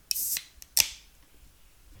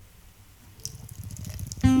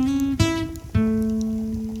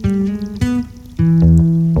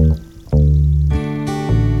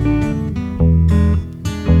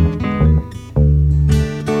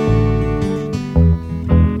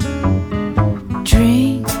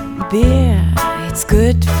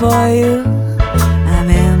for you. I'm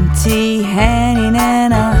empty-handed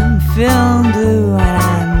and I'm feeling blue, and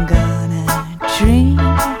I'm gonna dream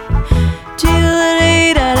till the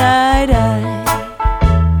day that I die.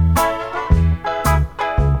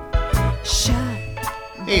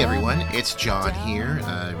 Hey everyone, it's John here.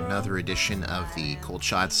 Another edition of the Cold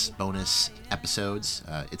Shots bonus episodes.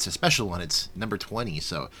 It's a special one. It's number 20,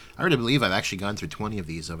 so I already believe I've actually gone through 20 of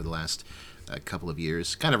these over the last couple of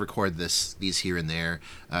years. Kind of record these here and there.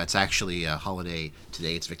 It's actually a holiday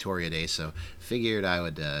today. It's Victoria Day, so figured I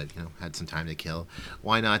would, had some time to kill.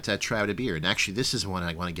 Why not try out a beer? And actually, this is one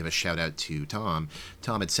I want to give a shout out to Tom.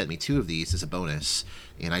 Tom had sent me 2 of these as a bonus,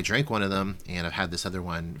 and I drank one of them, and I've had this other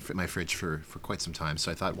one in my fridge for quite some time.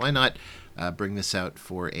 So I thought, why not bring this out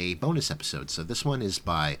for a bonus episode? So this one is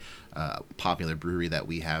by a popular brewery that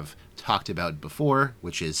we have talked about before,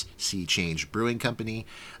 which is Sea Change Brewing Company.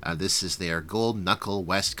 This is their Gold Knuckle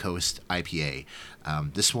West Coast IPA.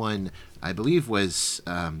 This one, I believe, was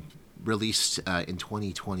released in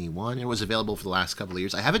 2021. It was available for the last couple of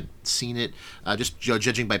years. I haven't seen it, just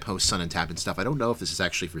judging by posts on Untappd and stuff. I don't know if this is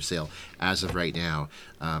actually for sale as of right now,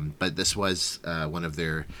 but this was one of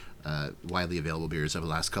their widely available beers over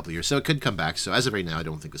the last couple of years, so it could come back. So as of right now, I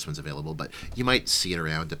don't think this one's available, but you might see it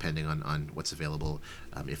around depending on what's available,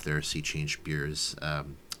 if there are Sea Change beers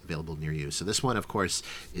available near you. So this one, of course,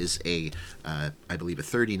 is I believe a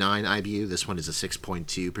 39 IBU. This one is a 6.2%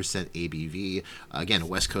 ABV. Again, a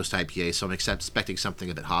West Coast IPA, so I'm expecting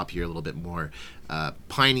something a bit hoppier, a little bit more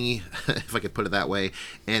piney, if I could put it that way.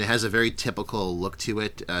 And it has a very typical look to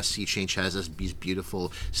it. Sea Change has these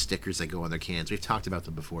beautiful stickers that go on their cans. We've talked about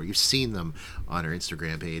them before. You've seen them on our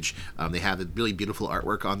Instagram page. They have a really beautiful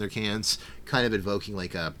artwork on their cans, kind of invoking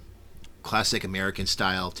like a classic American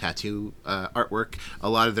style tattoo artwork. A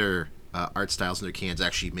lot of their art styles in their cans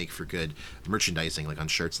actually make for good merchandising, like on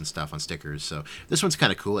shirts and stuff, on stickers. So this one's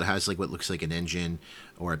kind of cool. It has like what looks like an engine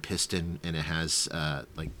or a piston, and it has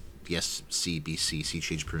like the SCBC, Sea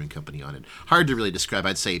Change Brewing Company, on it. Hard to really describe.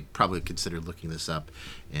 I'd say probably consider looking this up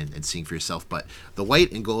and seeing for yourself. But the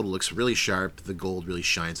white and gold looks really sharp. The gold really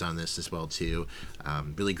shines on this as well too.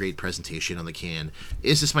 Really great presentation on the can.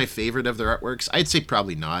 Is this my favorite of their artworks? I'd say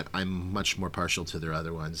probably not. I'm much more partial to their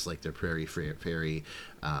other ones, like their Prairie Fairy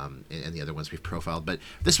and the other ones we've profiled. But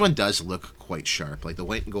this one does look quite sharp. Like the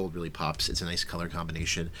white and gold really pops. It's a nice color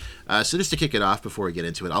combination. So just to kick it off before we get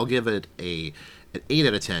into it, I'll give it an 8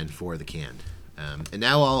 out of 10 for the can. And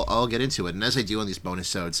now I'll get into it. And as I do on these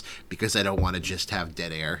bonus episodes, because I don't want to just have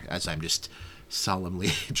dead air as I'm just solemnly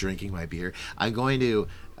drinking my beer, I'm going to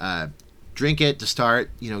drink it to start,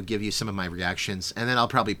 give you some of my reactions, and then I'll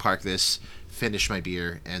probably park this, finish my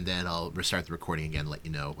beer, and then I'll restart the recording again, let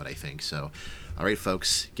you know what I think. So, all right,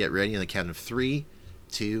 folks, get ready on the count of 3,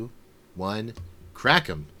 2, 1, crack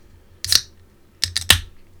 'em.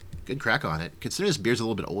 Good crack on it. Considering this beer's a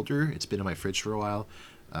little bit older, it's been in my fridge for a while.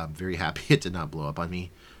 I'm very happy it did not blow up on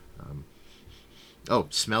me.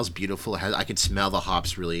 Smells beautiful. I can smell the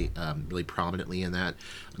hops really prominently in that.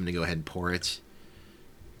 I'm going to go ahead and pour it.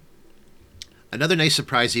 Another nice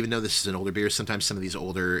surprise, even though this is an older beer, sometimes some of these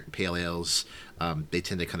older pale ales, they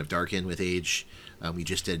tend to kind of darken with age. We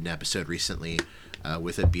just did an episode recently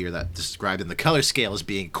with a beer that described in the color scale as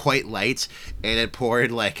being quite light, and it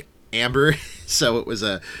poured like amber, so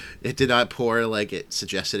it did not pour like it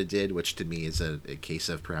suggested it did, which to me is a case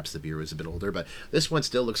of perhaps the beer was a bit older. But this one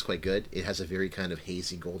still looks quite good. It has a very kind of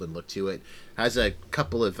hazy golden look to it. Has a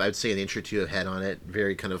couple of, I would say, an inch or two of head on it.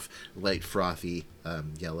 Very kind of light frothy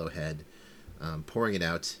yellow head. Pouring it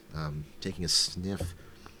out, taking a sniff.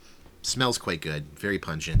 Smells quite good. Very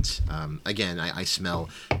pungent. Again, I smell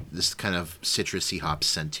this kind of citrusy hop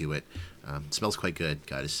scent to it. Smells quite good,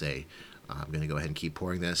 gotta say. I'm going to go ahead and keep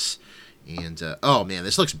pouring this. And, oh man,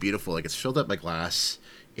 this looks beautiful. Like, it's filled up my glass.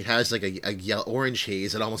 It has like a yellow, orange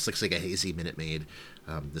haze. It almost looks like a hazy Minute Maid.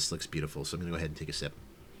 This looks beautiful. So I'm going to go ahead and take a sip.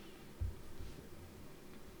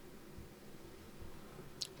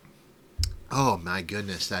 Oh my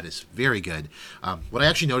goodness, that is very good. What I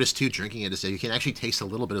actually noticed too drinking it is that you can actually taste a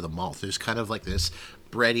little bit of the malt. There's kind of like this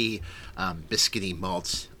bready, biscuity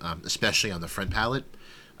malt, especially on the front palate.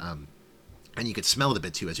 And you can smell it a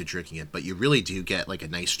bit too as you're drinking it, but you really do get like a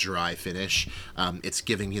nice dry finish. It's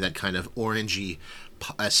giving you that kind of orangey,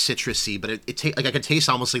 citrusy, but like I can taste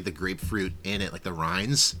almost like the grapefruit in it, like the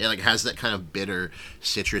rinds. It like has that kind of bitter,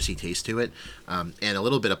 citrusy taste to it, and a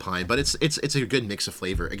little bit of pine. But it's a good mix of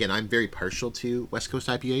flavor. Again, I'm very partial to West Coast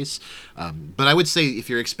IPAs, but I would say if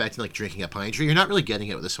you're expecting like drinking a pine tree, you're not really getting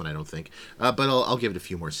it with this one, I don't think. But I'll give it a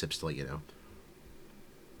few more sips to let you know.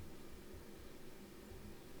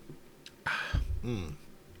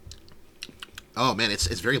 Oh man, it's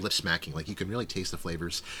very lip smacking. Like you can really taste the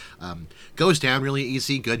flavors. Goes down really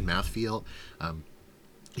easy. Good mouthfeel.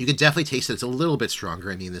 You can definitely taste it. It's a little bit stronger.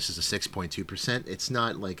 I mean, this is a 6.2%. It's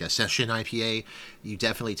not like a session IPA. You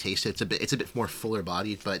definitely taste it. It's a bit more fuller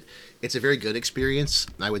bodied, but it's a very good experience.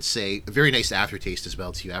 I would say a very nice aftertaste as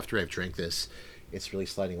well too. After I've drank this, it's really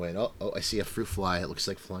sliding away. And I see a fruit fly. It looks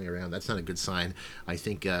like flying around. That's not a good sign. I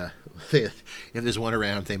think if there's one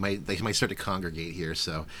around, they might start to congregate here.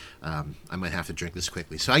 So I might have to drink this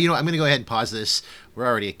quickly. So I'm going to go ahead and pause this. We're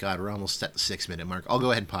almost at the 6-minute mark. I'll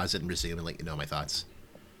go ahead and pause it and resume and let you know my thoughts.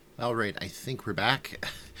 All right, I think we're back.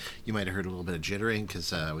 You might have heard a little bit of jittering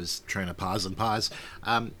because I was trying to pause and pause.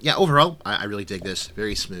 Yeah, overall, I really dig this.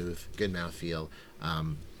 Very smooth, good mouthfeel,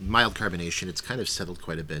 mild carbonation. It's kind of settled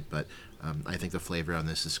quite a bit, but I think the flavor on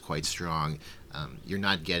this is quite strong. You're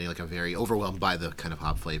not getting like a very overwhelmed by the kind of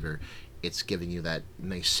hop flavor. It's giving you that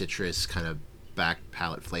nice citrus kind of back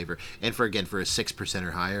palate flavor. And for a 6%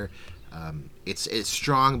 or higher, it's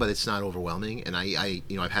strong, but it's not overwhelming. And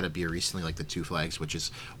I've had a beer recently, like the Two Flags, which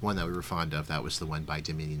is one that we were fond of. That was the one by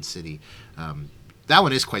Dominion City. That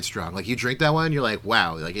one is quite strong. Like you drink that one, you're like,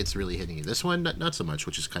 wow, like it's really hitting you. This one, not so much,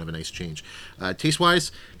 which is kind of a nice change. Taste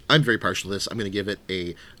wise, I'm very partial to this. I'm going to give it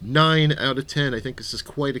a 9 out of 10. I think this is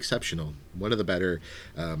quite exceptional. One of the better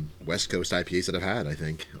West Coast IPAs that I've had, I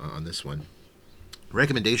think, on this one.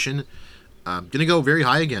 Recommendation. I'm going to go very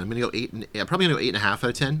high again. I'm going to go probably going to go 8.5 out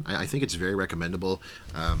of 10. I think it's very recommendable.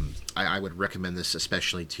 I would recommend this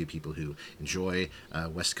especially to people who enjoy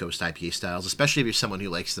West Coast IPA styles, especially if you're someone who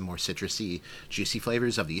likes the more citrusy, juicy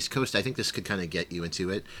flavors of the East Coast. I think this could kind of get you into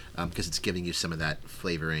it because it's giving you some of that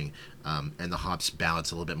flavoring and the hops balance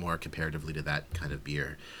a little bit more comparatively to that kind of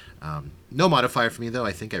beer. No modifier for me, though.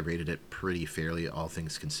 I think I rated it pretty fairly, all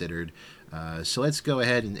things considered. So let's go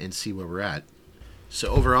ahead and see where we're at. So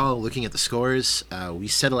overall, looking at the scores, we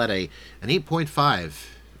settle at an 8.5,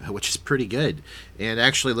 which is pretty good. And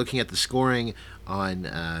actually looking at the scoring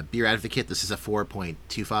on Beer Advocate, this is a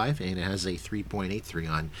 4.25, and it has a 3.83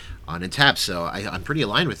 on Untappd. So I'm pretty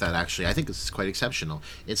aligned with that, actually. I think this is quite exceptional.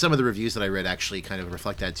 And some of the reviews that I read actually kind of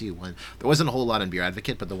reflect that, too. There wasn't a whole lot on Beer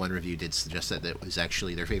Advocate, but the one review did suggest that it was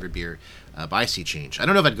actually their favorite beer by Sea Change. I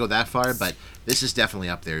don't know if I'd go that far, but this is definitely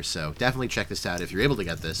up there. So definitely check this out if you're able to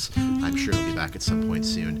get this. I'm sure it'll be back at some point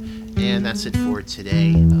soon. And that's it for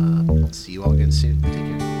today. I'll see you all again soon. Take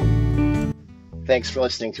care. Thanks for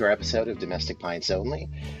listening to our episode of Domestic Pints Only.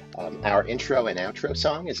 Our intro and outro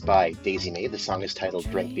song is by Daisy May. The song is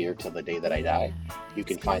titled Drink Beer Till the Day That I Die. You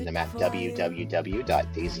can find them at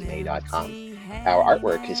www.daisymay.com. Our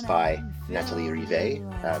artwork is by Natalie Rivet.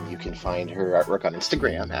 You can find her artwork on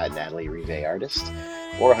Instagram at Natalie Rivet Artist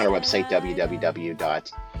or on our website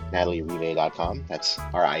www.natalierivet.com. That's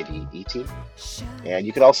RIVET. And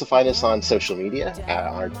you can also find us on social media.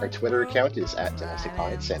 Our Twitter account is at Domestic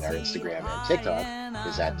Pints, and our Instagram and TikTok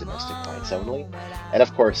is at Domestic Pints Only. And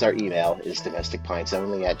of course, our email is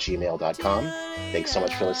domesticpintsonly@gmail.com. Thanks so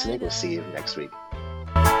much for listening. We'll see you next week.